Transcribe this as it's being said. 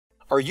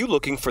Are you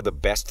looking for the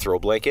best throw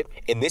blanket?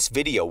 In this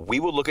video, we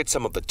will look at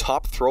some of the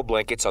top throw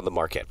blankets on the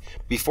market.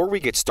 Before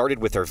we get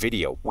started with our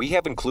video, we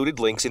have included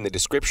links in the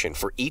description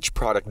for each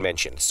product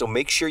mentioned, so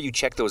make sure you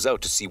check those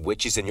out to see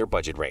which is in your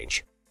budget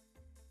range.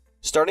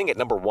 Starting at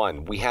number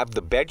 1, we have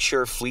the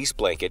Bedsure Fleece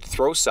Blanket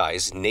Throw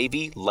Size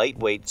Navy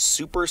Lightweight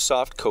Super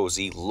Soft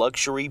Cozy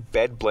Luxury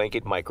Bed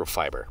Blanket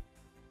Microfiber.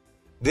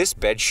 This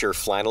Bedsure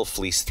flannel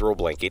fleece throw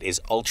blanket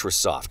is ultra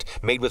soft,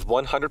 made with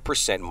 100%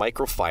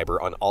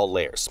 microfiber on all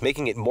layers,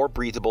 making it more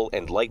breathable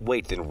and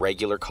lightweight than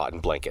regular cotton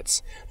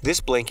blankets. This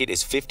blanket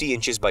is 50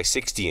 inches by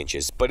 60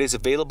 inches, but is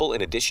available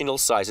in additional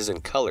sizes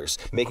and colors,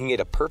 making it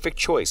a perfect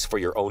choice for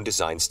your own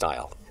design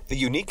style. The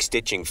unique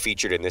stitching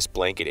featured in this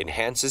blanket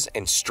enhances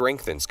and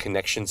strengthens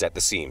connections at the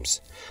seams.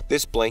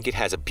 This blanket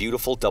has a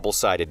beautiful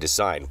double-sided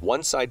design,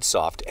 one side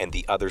soft and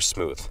the other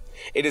smooth.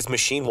 It is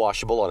machine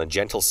washable on a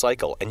gentle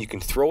cycle, and you can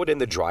throw it in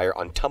the dryer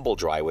on tumble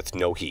dry with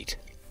no heat.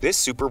 This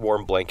super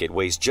warm blanket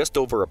weighs just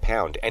over a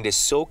pound and is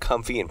so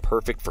comfy and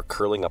perfect for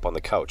curling up on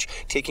the couch,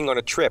 taking on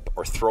a trip,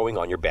 or throwing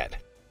on your bed.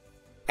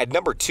 At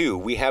number 2,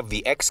 we have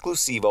the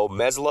Exclusivo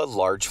Mezcla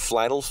Large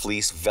Flannel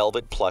Fleece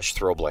Velvet Plush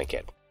Throw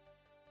Blanket.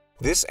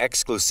 This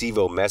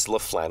Exclusivo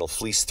Mezcla Flannel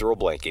Fleece Throw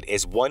Blanket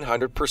is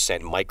 100%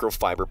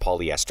 microfiber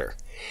polyester.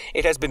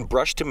 It has been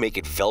brushed to make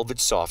it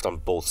velvet soft on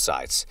both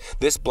sides.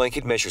 This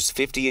blanket measures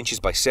 50 inches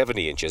by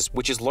 70 inches,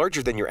 which is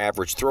larger than your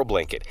average throw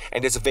blanket,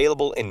 and is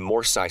available in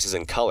more sizes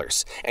and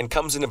colors, and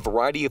comes in a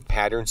variety of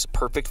patterns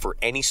perfect for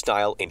any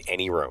style in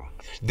any room.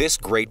 This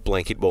great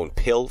blanket won't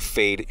pill,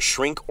 fade,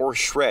 shrink, or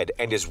shred,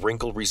 and is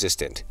wrinkle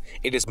resistant.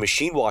 It is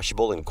machine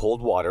washable in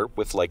cold water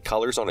with light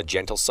colors on a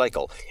gentle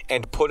cycle,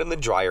 and put in the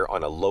dryer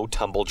on a low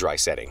tumble dry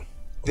setting.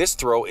 This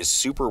throw is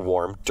super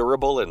warm,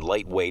 durable, and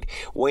lightweight,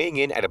 weighing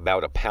in at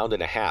about 1.5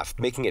 pounds,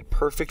 making it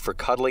perfect for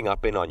cuddling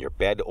up in on your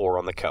bed or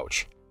on the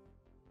couch.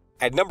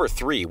 At number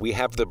 3, we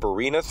have the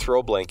BOURINA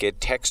Throw Blanket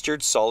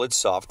Textured Solid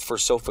Soft for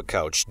Sofa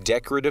Couch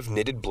Decorative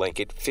Knitted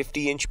Blanket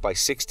 50-inch by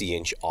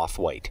 60-inch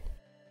Off-White.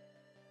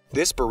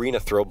 This BOURINA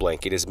throw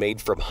blanket is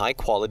made from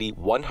high-quality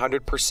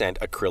 100%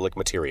 acrylic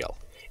material.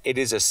 It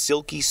is a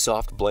silky,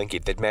 soft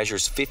blanket that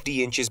measures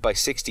 50 inches by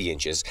 60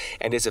 inches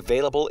and is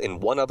available in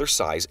one other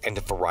size and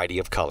a variety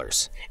of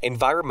colors.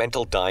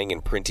 Environmental dyeing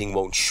and printing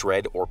won't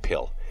shred or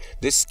pill.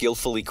 This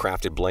skillfully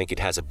crafted blanket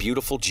has a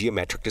beautiful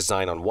geometric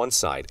design on one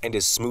side and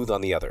is smooth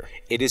on the other.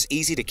 It is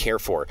easy to care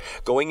for,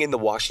 going in the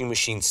washing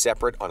machine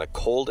separate on a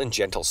cold and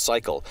gentle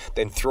cycle,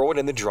 then throw it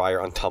in the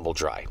dryer on tumble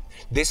dry.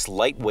 This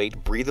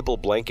lightweight, breathable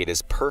blanket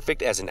is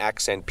perfect as an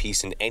accent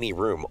piece in any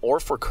room, or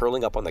for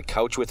curling up on the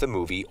couch with a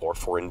movie, or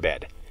for in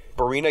bed.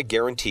 BOURINA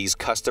guarantees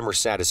customer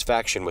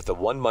satisfaction with a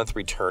 1-month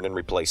return and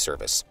replace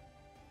service.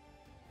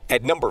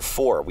 At number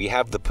 4, we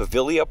have the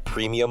PAVILIA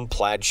Premium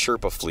Plaid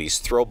Sherpa Fleece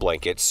Throw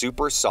Blanket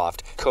Super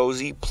Soft,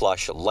 Cozy,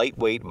 Plush,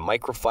 Lightweight,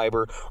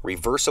 Microfiber,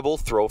 Reversible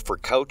Throw for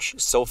Couch,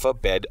 Sofa,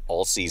 Bed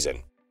all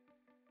season.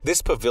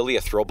 This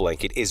PAVILIA throw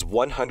blanket is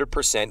 100%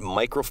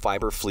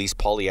 microfiber fleece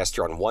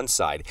polyester on one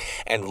side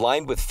and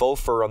lined with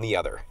faux fur on the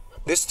other.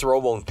 This throw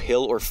won't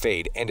pill or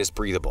fade and is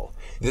breathable.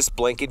 This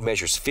blanket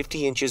measures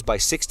 50 inches by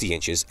 60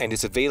 inches and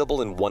is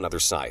available in one other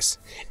size.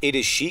 It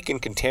is chic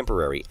and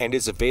contemporary and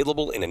is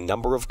available in a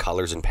number of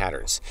colors and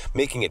patterns,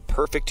 making it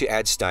perfect to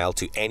add style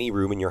to any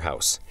room in your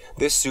house.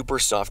 This super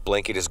soft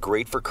blanket is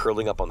great for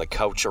curling up on the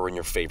couch or in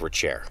your favorite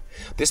chair.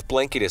 This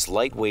blanket is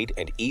lightweight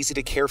and easy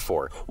to care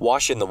for.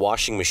 Wash in the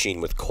washing machine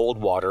with cold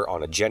water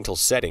on a gentle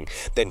setting,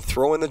 then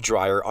throw in the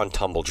dryer on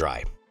tumble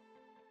dry.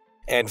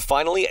 And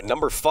finally, at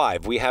number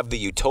 5, we have the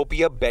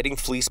Utopia Bedding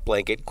Fleece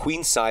Blanket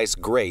Queen Size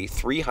Gray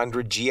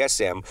 300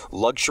 GSM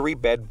Luxury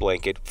Bed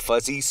Blanket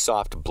Fuzzy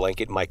Soft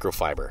Blanket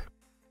Microfiber.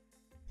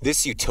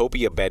 This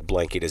Utopia bed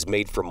blanket is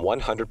made from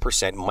 100%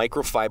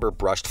 microfiber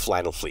brushed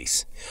flannel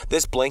fleece.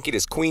 This blanket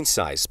is queen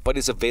size, but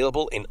is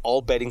available in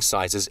all bedding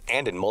sizes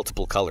and in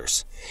multiple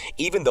colors.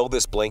 Even though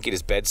this blanket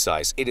is bed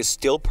size, it is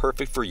still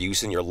perfect for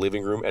use in your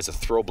living room as a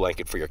throw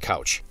blanket for your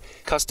couch.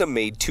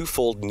 Custom-made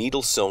 2-fold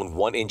needle-sewn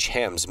 1-inch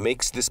hems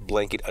makes this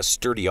blanket a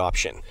sturdy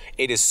option.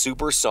 It is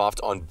super soft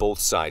on both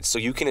sides, so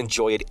you can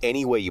enjoy it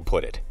any way you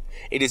put it.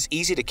 It is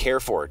easy to care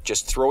for,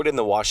 just throw it in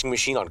the washing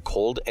machine on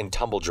cold and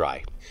tumble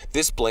dry.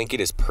 This blanket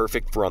is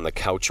perfect for on the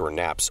couch or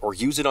naps, or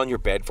use it on your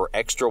bed for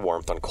extra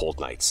warmth on cold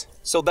nights.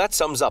 So that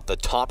sums up the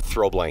top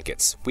throw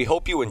blankets. We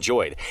hope you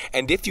enjoyed,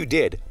 and if you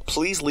did,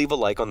 please leave a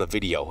like on the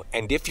video,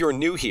 and if you're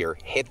new here,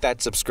 hit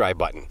that subscribe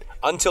button.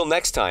 Until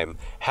next time,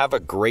 have a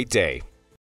great day.